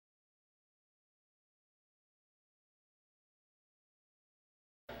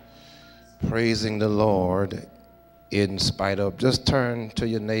Praising the Lord in spite of. Just turn to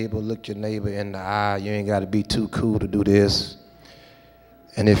your neighbor, look your neighbor in the eye. You ain't got to be too cool to do this.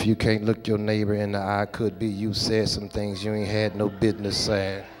 And if you can't look your neighbor in the eye, could be you said some things you ain't had no business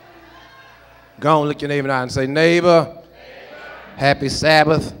saying. Go on, look your neighbor in the eye and say, neighbor, happy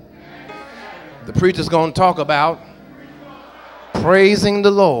Sabbath. The preacher's going to talk about praising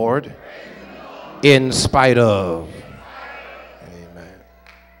the Lord in spite of. Amen.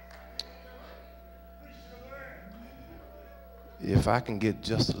 If I can get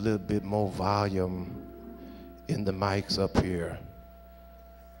just a little bit more volume in the mics up here.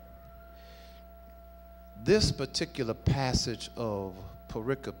 This particular passage of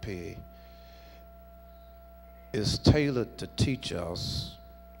pericope is tailored to teach us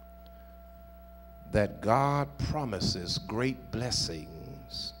that God promises great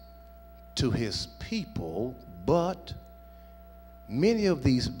blessings to his people, but many of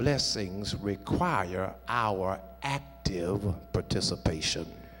these blessings require our active participation.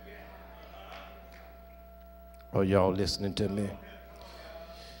 Are y'all listening to me?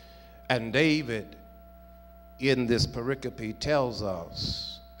 And David, in this pericope, tells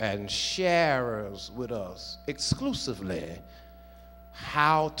us and shares with us exclusively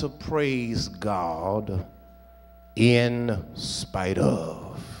how to praise God in spite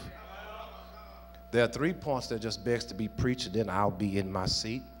of. There are 3 points that just begs to be preached, and then I'll be in my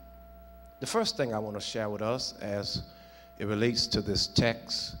seat. The first thing I want to share with us as it relates to this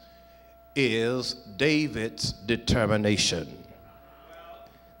text is David's determination.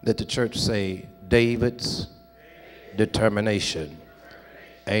 Let the church say, David's determination.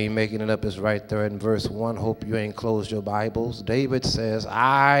 I ain't making it up, it's right there in verse 1. Hope you ain't closed your Bibles. David says,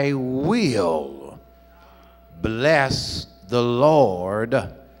 I will bless the Lord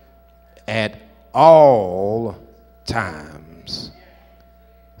at all times.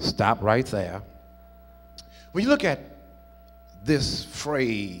 Stop right there. When you look at this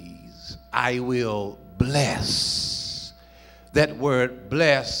phrase, I will bless, that word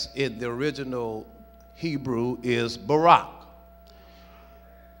bless in the original Hebrew is barak,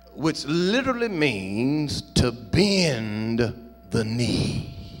 which literally means to bend the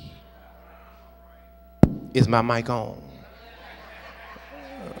knee. Is my mic on?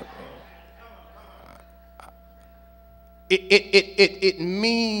 It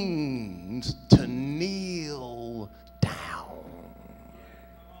means to kneel down.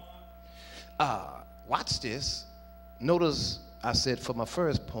 Watch this. Notice I said for my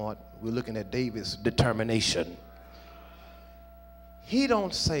first point, we're looking at David's determination. He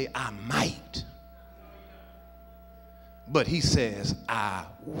don't say, I might, but he says, I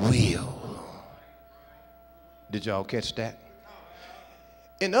will. Did y'all catch that?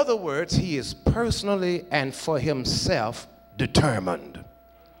 In other words, he is personally and for himself determined.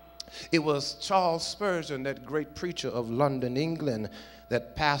 It was Charles Spurgeon, that great preacher of London, England,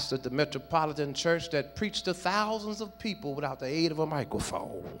 that pastored the Metropolitan Church, that preached to thousands of people without the aid of a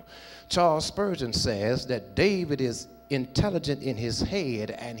microphone. Charles Spurgeon says that David is intelligent in his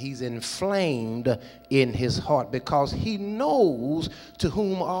head and he's inflamed in his heart because he knows to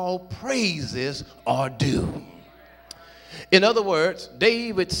whom all praises are due. In other words,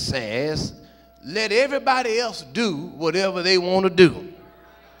 David says, let everybody else do whatever they want to do.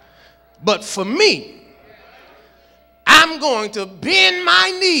 But for me, I'm going to bend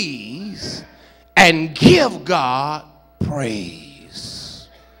my knees and give God praise.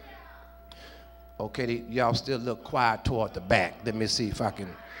 Okay, y'all still look quiet toward the back. Let me see if I can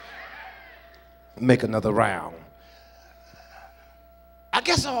make another round. I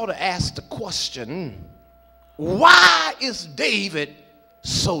guess I ought to ask the question, why is David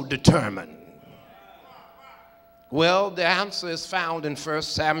so determined? Well, the answer is found in 1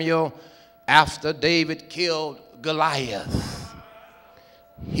 Samuel. After David killed Goliath,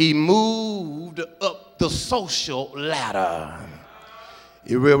 he moved up the social ladder.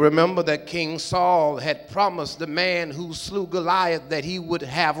 You will remember that King Saul had promised the man who slew Goliath that he would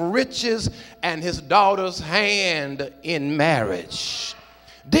have riches and his daughter's hand in marriage.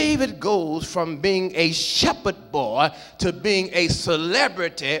 David goes from being a shepherd boy to being a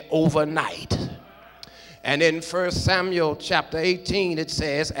celebrity overnight. And in 1 Samuel chapter 18 it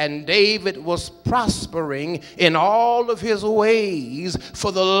says, and David was prospering in all of his ways,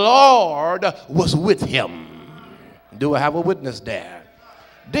 for the Lord was with him. Do I have a witness there?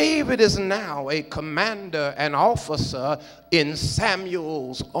 David is now a commander and officer in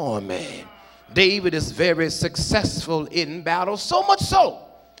Samuel's army. David is very successful in battle, so much so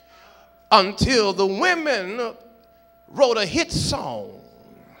until the women wrote a hit song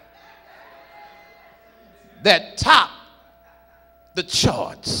that topped the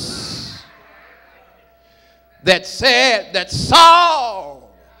charts. that said that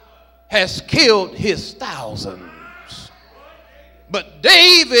Saul has killed his thousands, but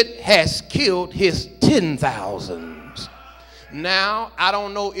David has killed his 10,000s. Now, I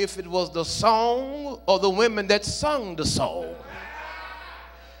don't know if it was the song or the women that sung the song.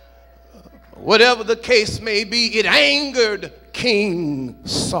 Whatever the case may be, it angered King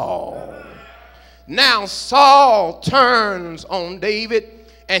Saul. Now Saul turns on David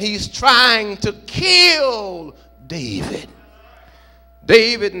and he's trying to kill David.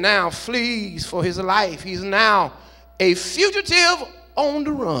 David now flees for his life. He's now a fugitive on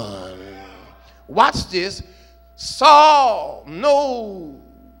the run. Watch this. Saul knows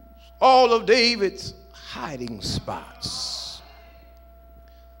all of David's hiding spots.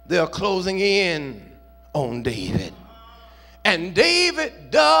 They're closing in on David. And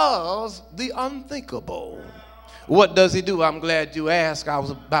David does the unthinkable. What does he do? I'm glad you asked. I was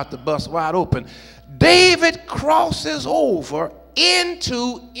about to bust wide open. David crosses over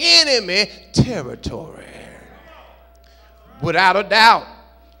into enemy territory. Without a doubt,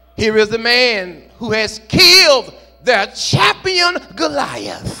 here is a man who has killed their champion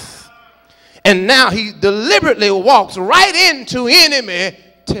Goliath. And now he deliberately walks right into enemy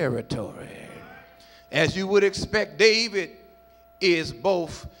territory. As you would expect, David is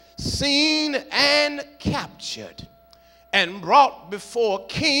both seen and captured and brought before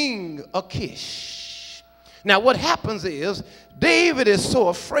King Achish. Now what happens is David is so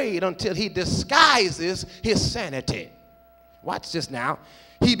afraid until he disguises his sanity. Watch this now.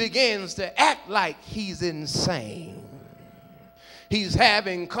 He begins to act like he's insane. He's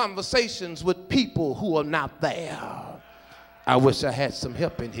having conversations with people who are not there. I wish I had some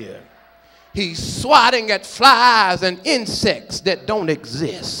help in here. He's swatting at flies and insects that don't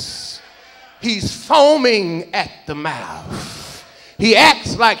exist. He's foaming at the mouth. He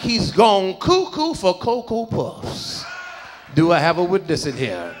acts like he's gone cuckoo for Cocoa Puffs. Do I have a witness in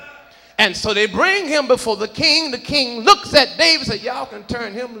here? And so they bring him before the king. The king looks at David and says, y'all can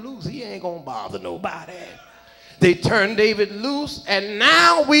turn him loose. He ain't going to bother nobody. They turn David loose, and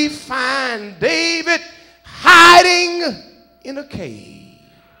now we find David hiding in a cave.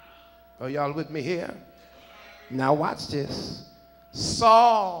 Are y'all with me here? Now watch this.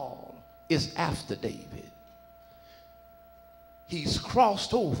 Saul is after David. He's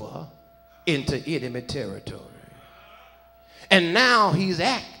crossed over into enemy territory. And now he's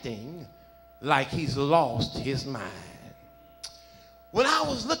acting like he's lost his mind. When I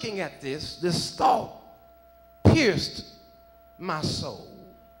was looking at this thought pierced my soul.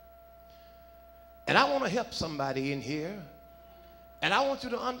 And I want to help somebody in here. And I want you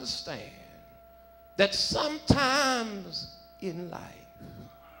to understand that sometimes in life,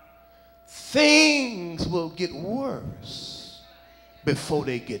 things will get worse before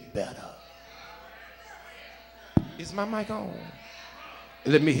they get better. Is my mic on?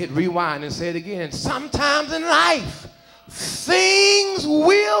 Let me hit rewind and say it again. Sometimes in life, things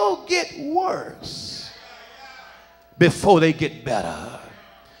will get worse before they get better.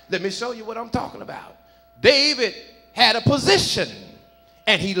 Let me show you what I'm talking about. David had a position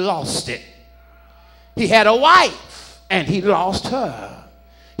and he lost it. He had a wife and he lost her.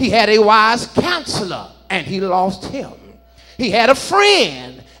 He had a wise counselor and he lost him. He had a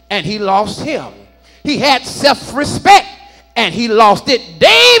friend and he lost him. He had self-respect and he lost it.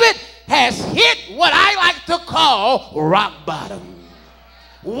 David has hit what I like to call rock bottom.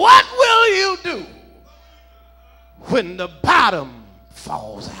 What will you do when the bottom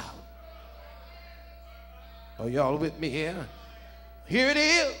falls out? Are y'all with me here? Here it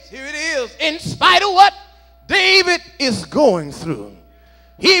is. Here it is. In spite of what David is going through,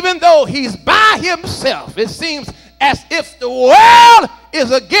 even though he's by himself, it seems as if the world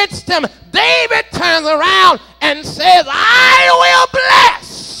is against him, David turns around and says, I will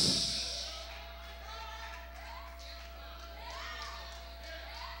bless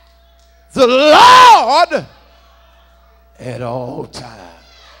the Lord at all times.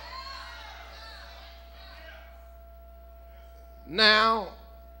 Now,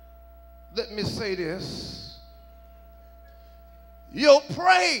 let me say this. Your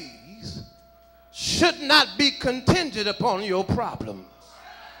praise should not be contingent upon your problems.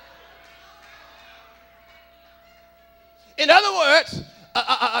 In other words,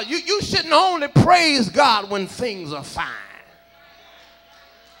 you shouldn't only praise God when things are fine.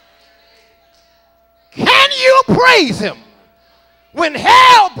 Can you praise him when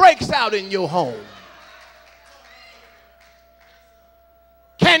hell breaks out in your home?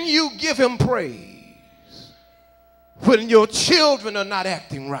 Can you give him praise when your children are not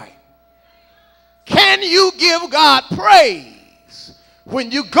acting right? Can you give God praise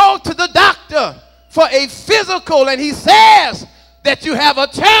when you go to the doctor for a physical, and he says that you have a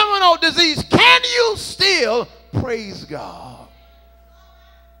terminal disease, can you still praise God?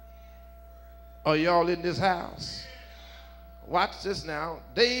 Are y'all in this house? Watch this now.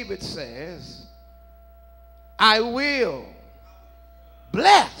 David says, I will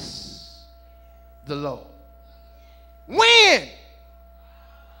bless the Lord. When?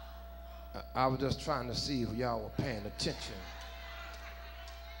 I was just trying to see if y'all were paying attention.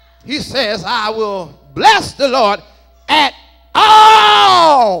 He says, I will bless the Lord at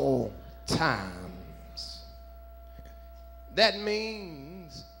all times. That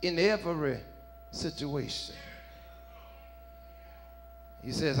means in every situation.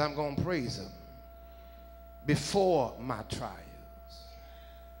 He says, I'm going to praise him before my trials.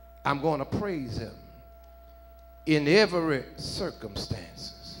 I'm going to praise him in every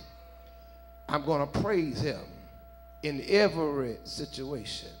circumstances. I'm going to praise him in every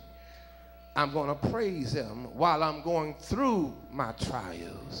situation. I'm going to praise him while I'm going through my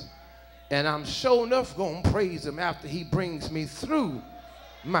trials. And I'm sure enough going to praise him after he brings me through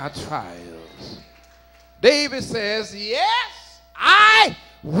my trials. David says, yes, I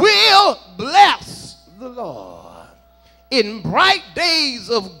will bless the Lord in bright days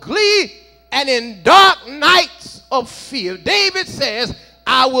of glee and in dark nights of fear. David says,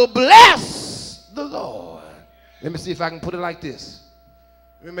 I will bless the Lord. Let me see if I can put it like this.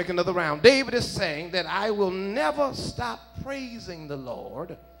 Let me make another round. David is saying that I will never stop praising the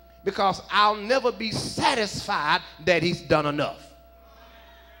Lord because I'll never be satisfied that he's done enough.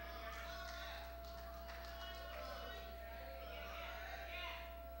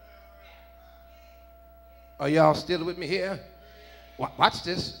 Are y'all still with me here? Watch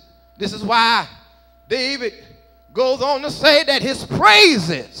this. This is why David goes on to say that his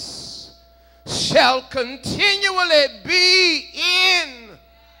praises shall continually be in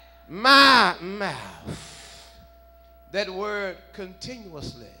my mouth. That word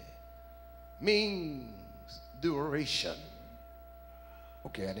continuously means duration.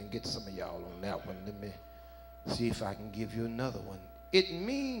 Okay, I didn't get some of y'all on that one. Let me see if I can give you another one. It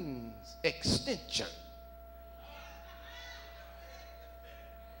means extension.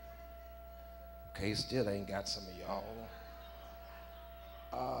 Okay, still ain't got some of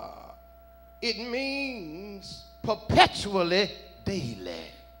y'all. It means perpetually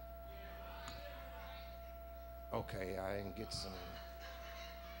daily. Okay, I ain't get some.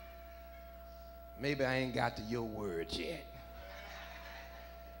 Maybe I ain't got to your words yet.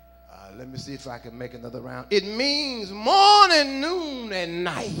 Let me see if I can make another round. It means morning, noon, and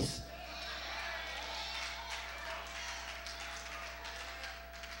night.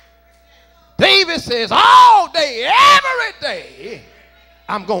 David says, all day, every day,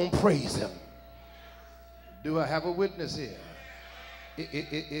 I'm going to praise him. Do I have a witness here?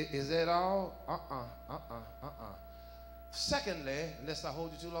 Is that all? Secondly, unless I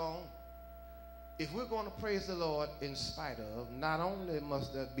hold you too long, if we're going to praise the Lord in spite of, not only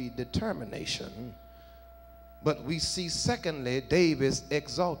must there be determination, but we see secondly David's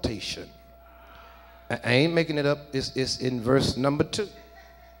exaltation. I ain't making it up. It's in verse number 2.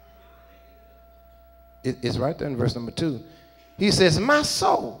 It's right there in verse number 2. He says, my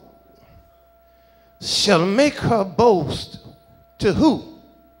soul shall make her boast to who?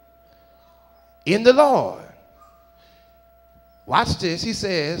 In the Lord. Watch this. He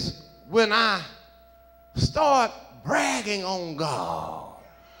says, when I start bragging on God,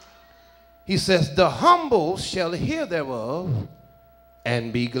 he says, the humble shall hear thereof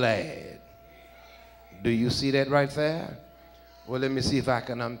and be glad. Do you see that right there? Well, let me see if I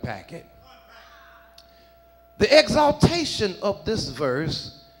can unpack it. The exaltation of this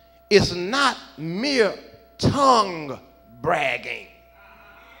verse is not mere tongue bragging.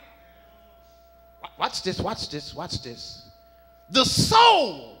 Watch this, watch this, watch this. The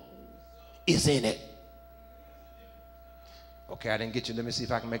soul is in it. Okay, I didn't get you. Let me see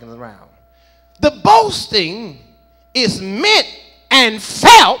if I can make another round. The boasting is meant and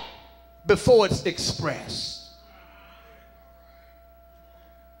felt before it's expressed.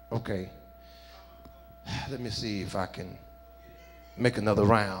 Okay. Let me see if I can make another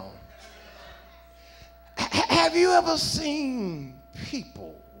round. Have you ever seen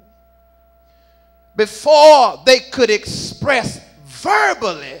people before they could express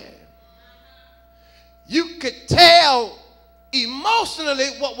verbally, you could tell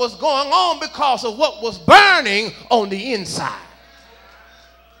emotionally what was going on because of what was burning on the inside?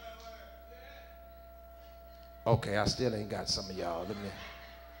 Okay, I still ain't got some of y'all. Let me.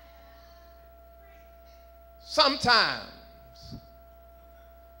 Sometimes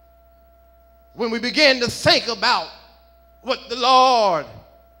when we begin to think about what the Lord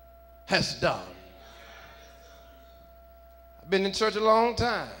has done, Been in church a long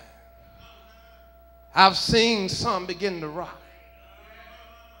time. I've seen some begin to rock.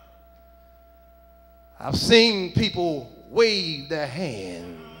 I've seen people wave their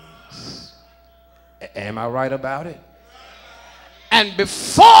hands. Am I right about it? And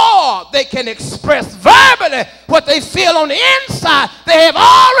before they can express verbally what they feel on the inside, they have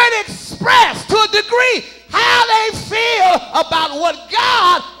already expressed to a degree how they feel about what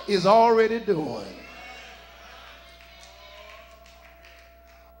God is already doing.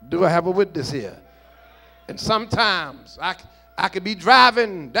 Do I have a witness here? And sometimes I could be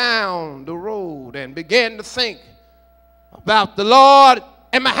driving down the road and begin to think about the Lord,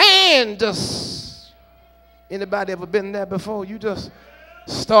 and my hand just, anybody ever been there before? You just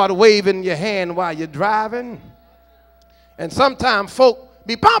start waving your hand while you're driving. And sometimes folk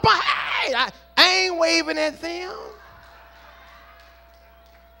be papa, hey, I ain't waving at them.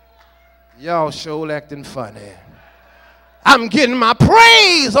 Y'all sure acting funny. I'm getting my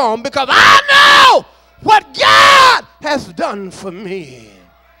praise on because I know what God has done for me.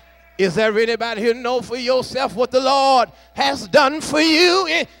 Is there anybody here know for yourself what the Lord has done for you?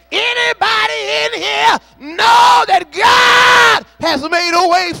 Anybody in here know that God has made a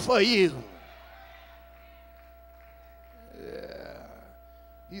way for you? Yeah.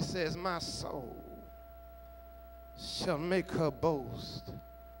 He says, my soul shall make her boast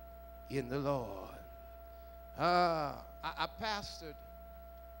in the Lord. I pastored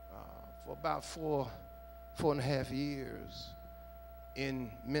for about four and a half years in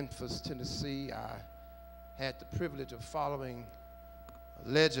Memphis, Tennessee. I had the privilege of following a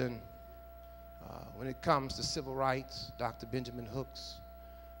legend when it comes to civil rights, Dr. Benjamin Hooks,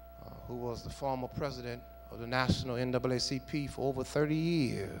 who was the former president of the National NAACP for over 30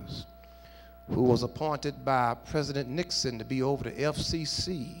 years, who was appointed by President Nixon to be over the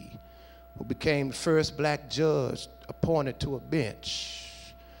FCC, who became the first black judge appointed to a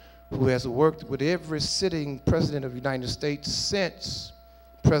bench, who has worked with every sitting president of the United States since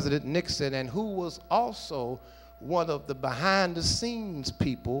President Nixon, and who was also one of the behind-the-scenes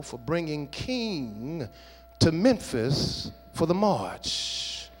people for bringing King to Memphis for the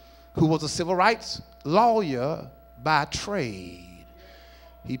march, who was a civil rights lawyer by trade.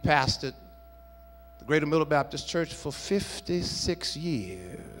 He pastored the Greater Middle Baptist Church for 56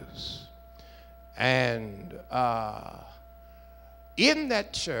 years. And in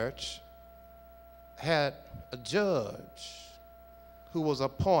that church had a judge who was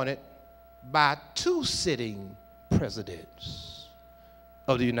appointed by two sitting presidents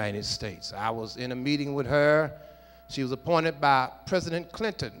of the United States. I was in a meeting with her. She was appointed by President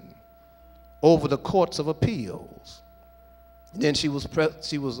Clinton over the courts of appeals. Then she was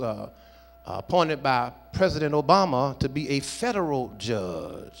appointed by President Obama to be a federal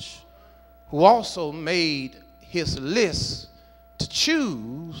judge, who also made his list to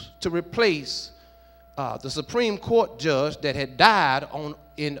choose to replace the Supreme Court judge that had died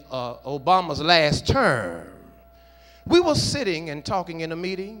in Obama's last term. We were sitting and talking in a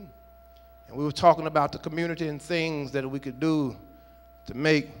meeting, and we were talking about the community and things that we could do to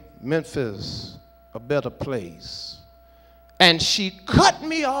make Memphis a better place. And she cut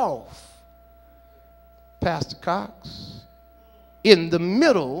me off, Pastor Cox, in the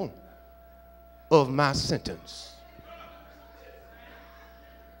middle of my sentence.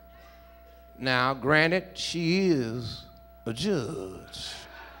 Now, granted, she is a judge,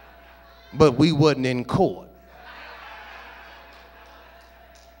 but we wasn't in court.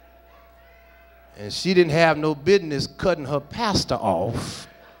 And she didn't have no business cutting her pastor off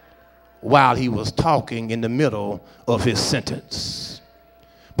while he was talking in the middle of his sentence.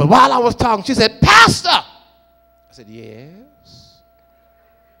 But while I was talking, she said, "Pastor!" I said, "Yes."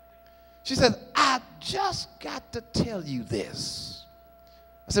 She said, "I just got to tell you this."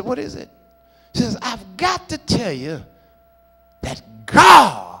 I said, "What is it?" She says, "I've got to tell you that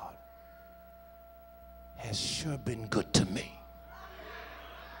God has sure been good to me."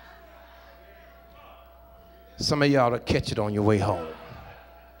 Some of y'all will catch it on your way home.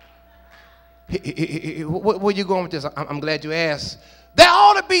 Where you going with this? I'm glad you asked. There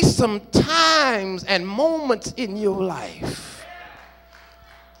ought to be some times and moments in your life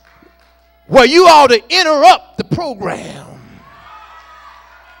where you ought to interrupt the program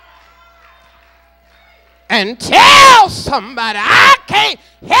and tell somebody, "I can't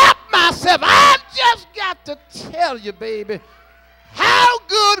help myself. I've just got to tell you, baby, how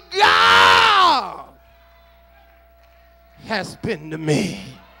good God has been to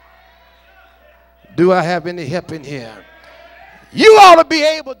me." Do I have any help in here? You ought to be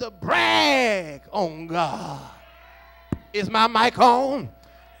able to brag on God. Is my mic on?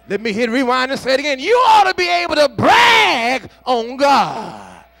 Let me hit rewind and say it again. You ought to be able to brag on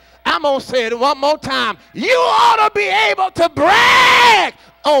God. I'm going to say it one more time. You ought to be able to brag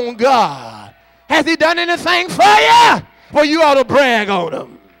on God. Has he done anything for you? Well, you ought to brag on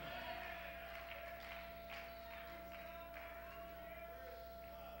him.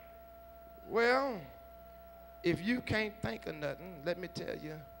 Well, if you can't think of nothing, let me tell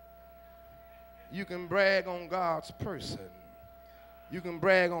you, you can brag on God's person. You can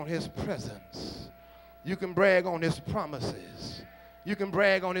brag on his presence. You can brag on his promises. You can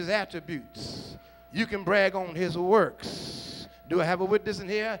brag on his attributes. You can brag on his works. Do I have a witness in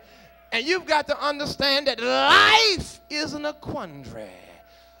here? And you've got to understand that life isn't a quandary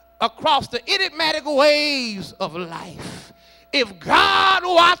across the enigmatic waves of life. If God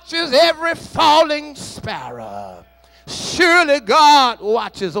watches every falling sparrow, surely God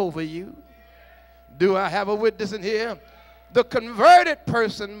watches over you. Do I have a witness in here? The converted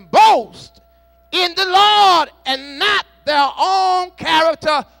person boasts in the Lord and not their own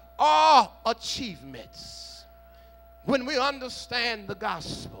character or achievements. When we understand the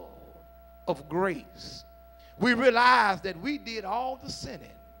gospel of grace, we realize that we did all the sinning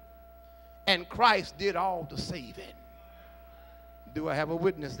and Christ did all the saving. Do I have a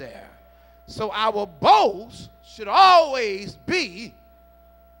witness there? So our boast should always be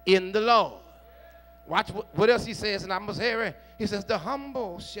in the Lord. Watch what else he says in Amos here. He says, the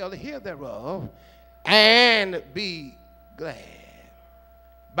humble shall hear thereof and be glad.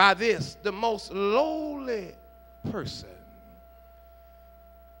 By this, the most lowly person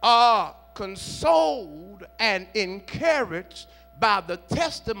are consoled and encouraged by the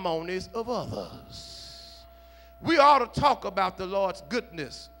testimonies of others. We ought to talk about the Lord's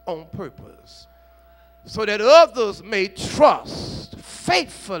goodness on purpose so that others may trust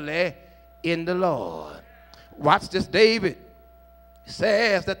faithfully in the Lord. Watch this. David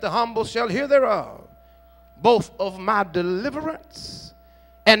says that the humble shall hear thereof, both of my deliverance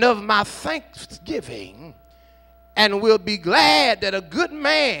and of my thanksgiving, and will be glad that a good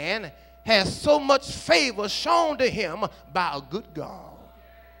man has so much favor shown to him by a good God.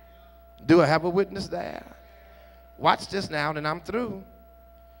 Do I have a witness there? Watch this now, and I'm through.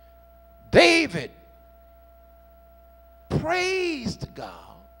 David praised God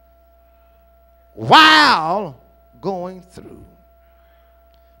while going through.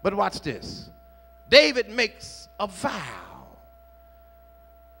 But watch this. David makes a vow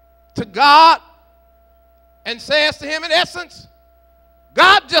to God and says to him in essence,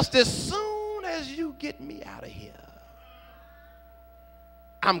 God, just as soon as you get me out of here,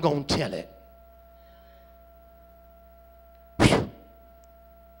 I'm going to tell it. Whew.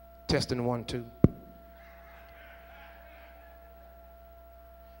 Testing 1, 2.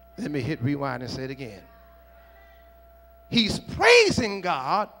 Let me hit rewind and say it again. He's praising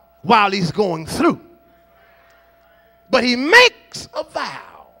God while he's going through. But he makes a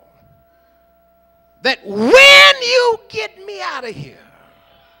vow that when you get me out of here,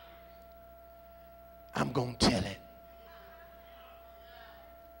 I'm going to tell it.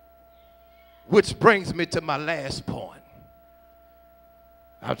 Which brings me to my last point.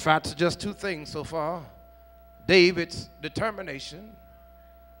 I've tried to just 2 things so far. David's determination,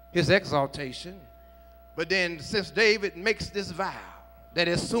 his exaltation. But then since David makes this vow that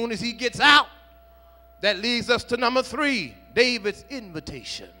as soon as he gets out, that leads us to number 3, David's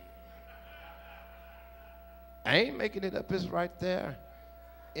invitation. I ain't making it up, it's right there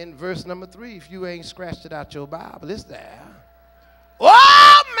in verse number 3. If you ain't scratched it out your Bible, it's there.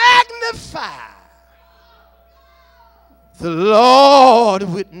 Oh, magnify the Lord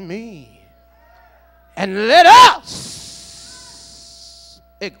with me, and let us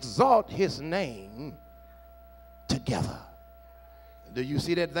exalt his name together. Do you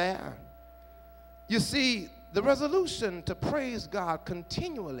see that there? You see, the resolution to praise God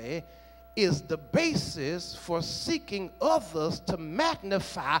continually is the basis for seeking others to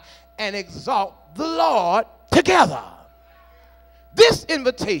magnify and exalt the Lord together. This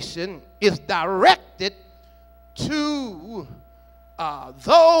invitation is directed to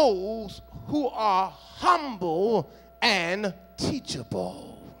those who are humble and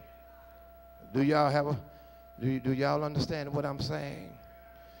teachable. Do y'all understand what I'm saying?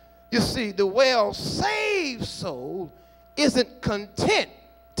 You see, the well-saved soul isn't content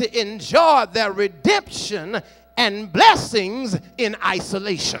to enjoy their redemption and blessings in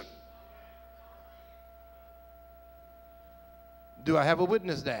isolation. Do I have a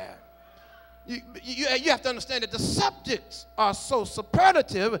witness there? You have to understand that the subjects are so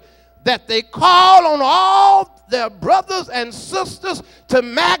superlative that they call on all their brothers and sisters to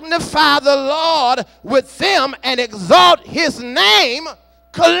magnify the Lord with them and exalt his name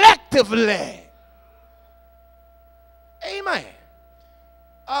collectively. Amen.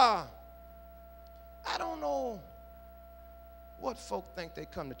 I don't know what folk think they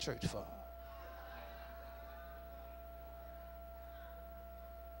come to church for.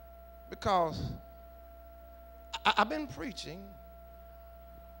 Because I've been preaching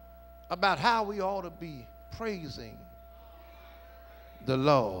about how we ought to be praising the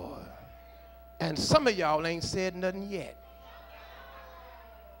Lord. And some of y'all ain't said nothing yet.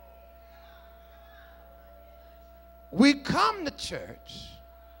 We come to church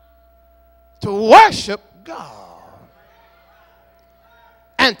to worship God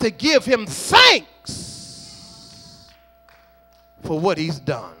and to give him thanks for what he's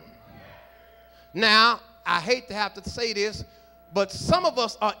done. Now, I hate to have to say this, but some of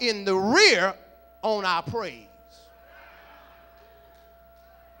us are in the rear on our praise.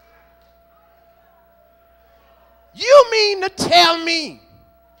 You mean to tell me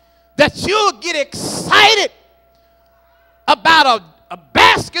that you'll get excited about a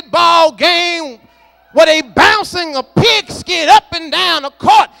basketball game where they bouncing a pigskin up and down the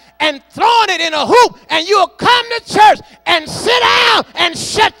court and throwing it in a hoop, and you'll come to church and sit down and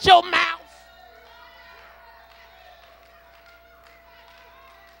shut your mouth?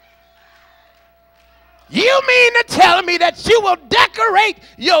 You mean to tell me that you will decorate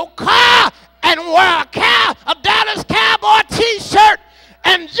your car and wear a Dallas Cowboy t-shirt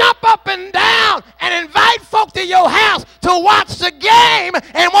and jump up and down and invite folk to your house to watch the game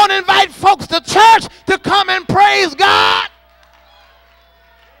and won't invite folks to church to come and praise God?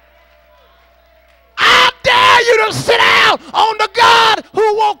 I dare you to sit down on the God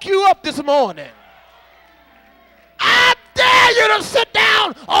who woke you up this morning. I dare you to sit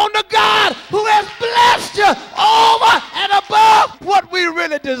down on the God who has blessed you over and above what we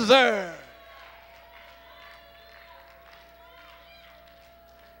really deserve.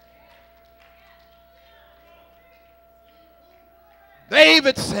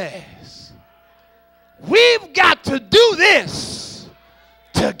 David says, we've got to do this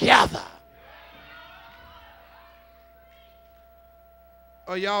together.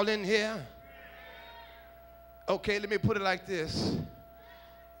 Are y'all in here? Okay, let me put it like this.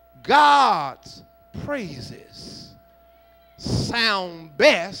 God's praises sound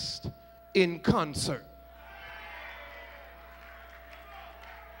best in concert.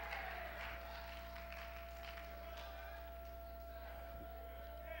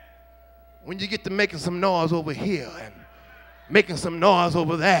 When you get to making some noise over here and making some noise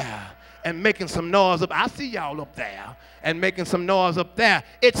over there and making some noise up, I see y'all up there, and making some noise up there,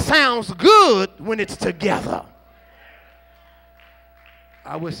 it sounds good when it's together.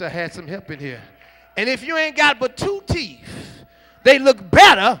 I wish I had some help in here. And if you ain't got but two teeth, they look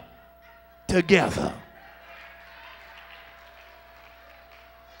better together.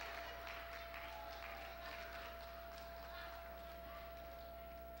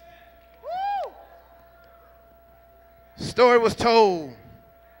 Woo! Story was told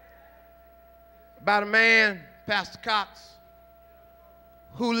about a man, Pastor Cox,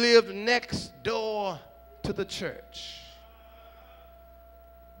 who lived next door to the church.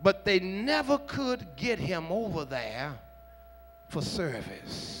 But they never could get him over there for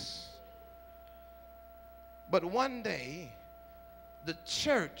service. But one day, the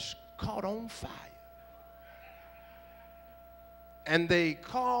church caught on fire. And they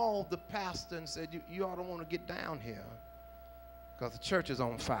called the pastor and said, you ought to want to get down here because the church is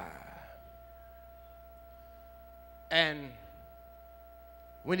on fire. And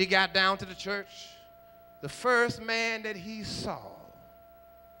when he got down to the church, the first man that he saw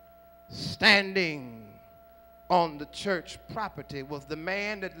standing on the church property was the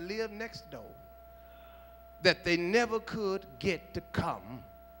man that lived next door that they never could get to come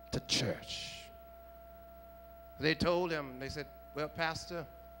to church. They told him, they said, well, Pastor,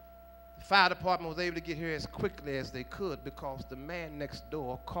 the fire department was able to get here as quickly as they could because the man next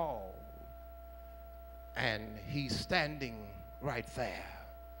door called, and he's standing right there.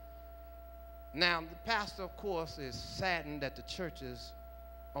 Now, the pastor, of course, is saddened that the church is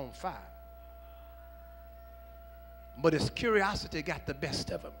on fire. But his curiosity got the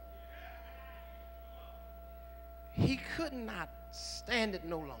best of him. He could not stand it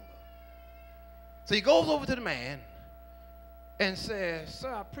no longer. So he goes over to the man and says, sir,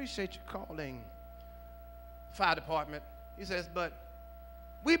 I appreciate you calling fire department. He says, but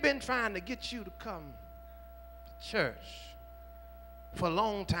we've been trying to get you to come to church for a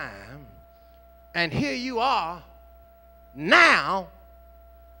long time, and here you are now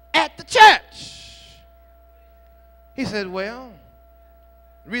at the church. He said, well,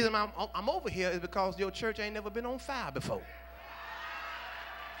 the reason I'm over here is because your church ain't never been on fire before.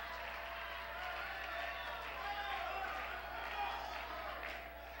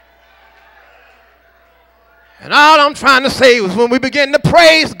 And all I'm trying to say is when we begin to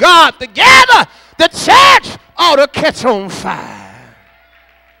praise God together, the church ought to catch on fire.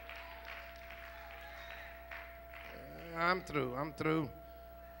 I'm through.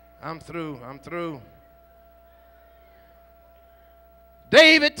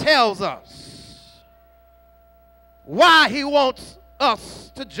 David tells us why he wants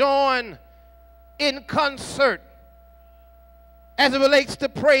us to join in concert as it relates to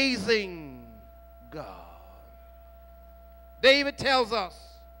praising God. David tells us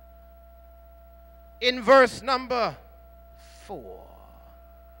in verse number 4.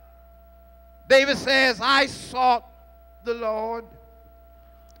 David says, I sought the Lord,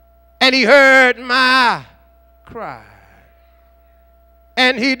 and he heard my cry,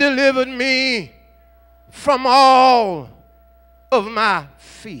 and he delivered me from all of my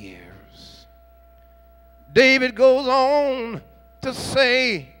fears. David goes on to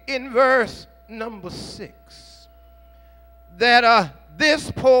say in verse number 6 that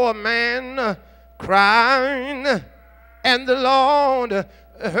this poor man cried, and the Lord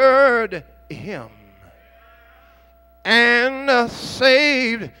heard him and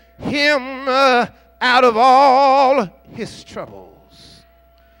saved him out of all his troubles.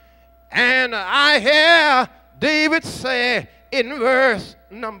 And I hear David say in verse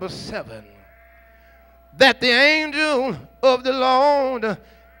number 7 that the angel of the Lord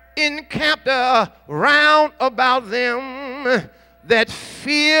encamped round about them that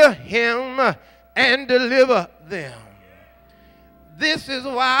fear him and deliver them. This is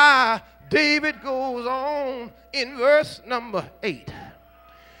why David goes on in verse number 8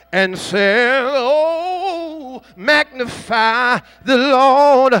 and says, oh, magnify the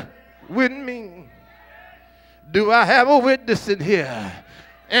Lord with me. Do I have a witness in here?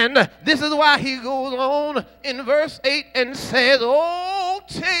 And this is why he goes on in verse 8 and says, oh,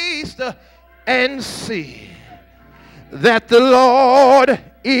 taste and see that the Lord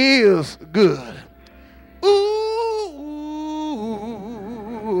is good. Ooh,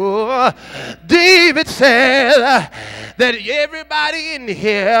 David said that everybody in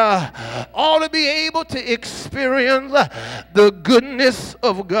here ought to be able to experience the goodness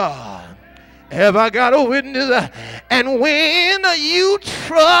of God. Have I got a witness? And when you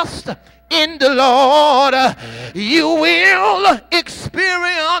trust in the Lord, you will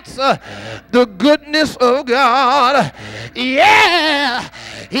experience the goodness of God. Yeah.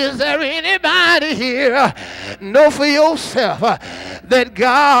 Is there anybody here know for yourself that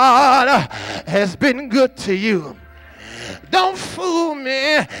God has been good to you? Don't fool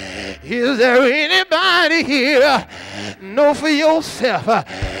me. Is there anybody here know for yourself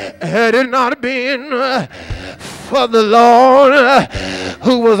had it not been for the Lord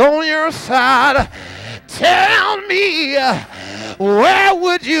who was on your side? Tell me, where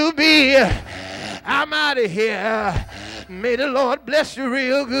would you be? I'm out of here. May the Lord bless you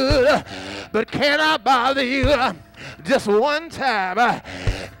real good. But can I bother you just one time?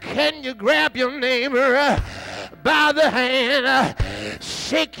 Can you grab your neighbor by the hand,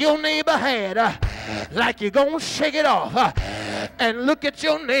 shake your neighbor hand like you're going to shake it off, and look at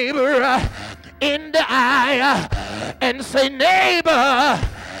your neighbor in the eye and say, neighbor,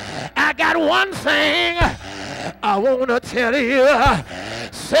 I got one thing I want to tell you.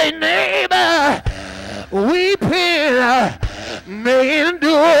 Say, neighbor, weeping may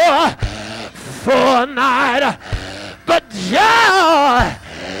endure for a night, but joy,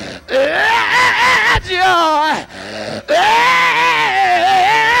 joy,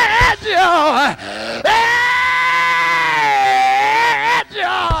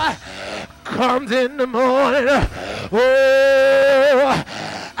 joy comes in the morning. Oh,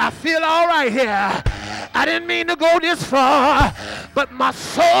 I feel all right here. I didn't mean to go this far, but my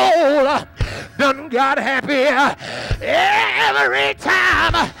soul done got happy every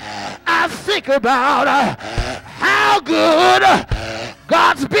time I think about how good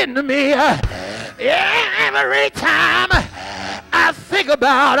God's been to me. Every time I think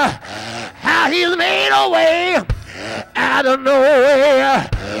about how he's made a way out of no way.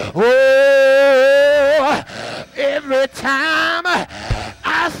 Oh, every time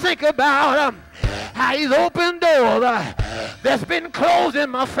I think about how he's opened doors that's been closed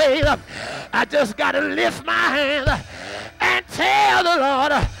in my face, I just got to lift my hands and tell the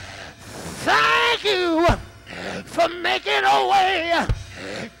Lord, thank you for making a way.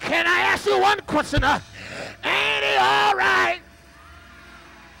 Can I ask you one question? Ain't he all right?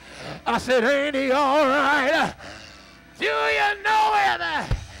 I said, ain't he all right? Do you know him?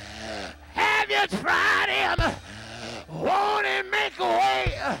 Have you tried him? Won't he make a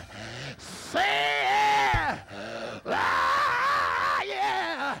way? Say